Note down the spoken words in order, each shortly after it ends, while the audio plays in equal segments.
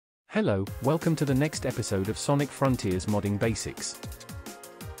Hello, welcome to the next episode of Sonic Frontiers Modding Basics.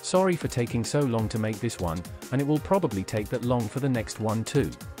 Sorry for taking so long to make this one, and it will probably take that long for the next one too.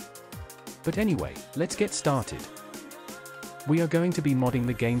 But anyway, let's get started. We are going to be modding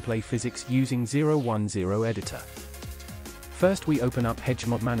the gameplay physics using 010 editor. First we open up Hedge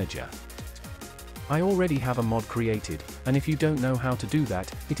Mod Manager. I already have a mod created, and if you don't know how to do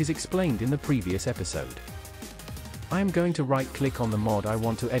that, it is explained in the previous episode. I am going to right-click on the mod I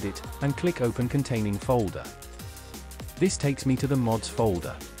want to edit, and click Open Containing Folder. This takes me to the mods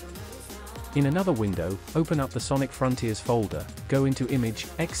folder. In another window, open up the Sonic Frontiers folder, go into Image,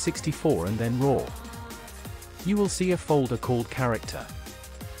 x64 and then Raw. You will see a folder called Character.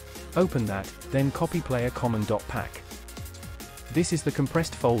 Open that, then copy playercommon.pack. This is the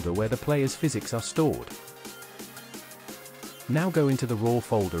compressed folder where the player's physics are stored. Now go into the Raw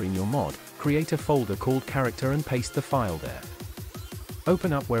folder in your mod, create a folder called Character and paste the file there.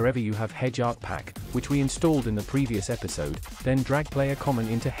 Open up wherever you have Hedge Art Pack, which we installed in the previous episode, then drag Player Common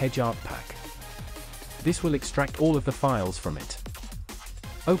into Hedge Art Pack. This will extract all of the files from it.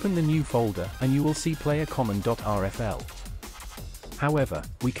 Open the new folder and you will see playercommon.rfl. However,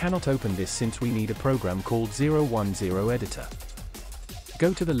 we cannot open this since we need a program called 010 editor.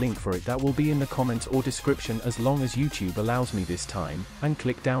 Go to the link for it that will be in the comments or description as long as YouTube allows me this time, and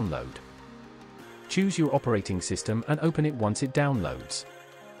click Download. Choose your operating system and open it once it downloads.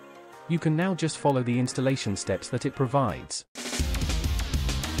 You can now just follow the installation steps that it provides.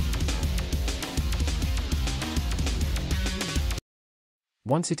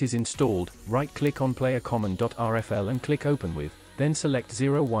 Once it is installed, right-click on playercommon.rfl and click Open With, then select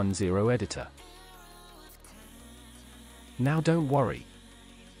 010 editor. Now don't worry.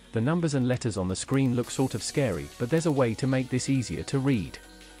 The numbers and letters on the screen look sort of scary, but there's a way to make this easier to read.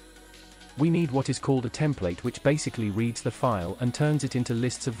 We need what is called a template, which basically reads the file and turns it into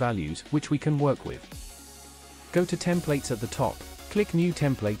lists of values, which we can work with. Go to Templates at the top, click New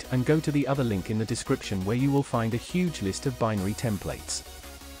Template and go to the other link in the description where you will find a huge list of binary templates.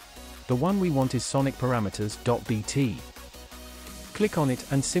 The one we want is Sonic Parameters.bt. Click on it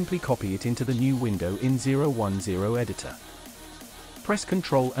and simply copy it into the new window in 010 editor. Press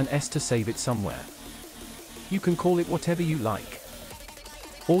Ctrl and S to save it somewhere. You can call it whatever you like.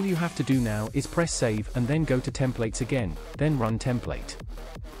 All you have to do now is press Save and then go to Templates again, then Run Template.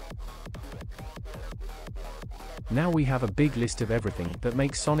 Now we have a big list of everything that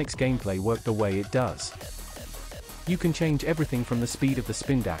makes Sonic's gameplay work the way it does. You can change everything from the speed of the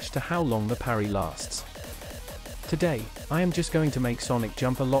spin dash to how long the parry lasts. Today, I am just going to make Sonic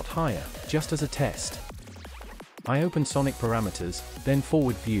jump a lot higher, just as a test. I open Sonic Parameters, then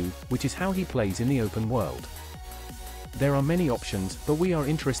Forward View, which is how he plays in the open world. There are many options, but we are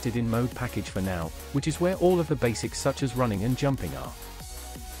interested in Mode Package for now, which is where all of the basics such as running and jumping are.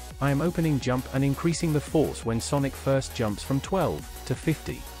 I am opening Jump and increasing the force when Sonic first jumps from 12 to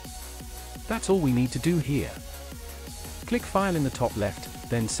 50. That's all we need to do here. Click File in the top left,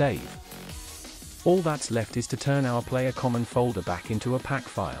 then Save. All that's left is to turn our Player Common folder back into a pack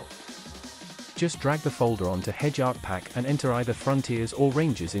file. Just drag the folder onto Hedge Art Pack and enter either Frontiers or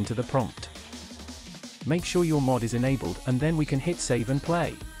Rangers into the prompt. Make sure your mod is enabled and then we can hit Save and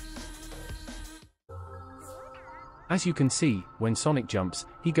play. As you can see, when Sonic jumps,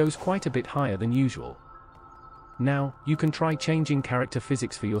 he goes quite a bit higher than usual. Now, you can try changing character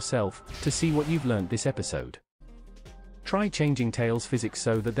physics for yourself, to see what you've learned this episode. Try changing Tails physics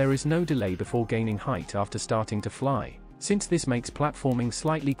so that there is no delay before gaining height after starting to fly, since this makes platforming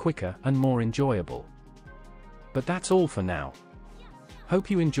slightly quicker and more enjoyable. But that's all for now.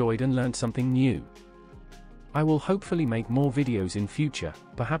 Hope you enjoyed and learned something new. I will hopefully make more videos in future,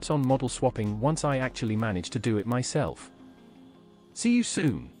 perhaps on model swapping once I actually manage to do it myself. See you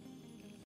soon!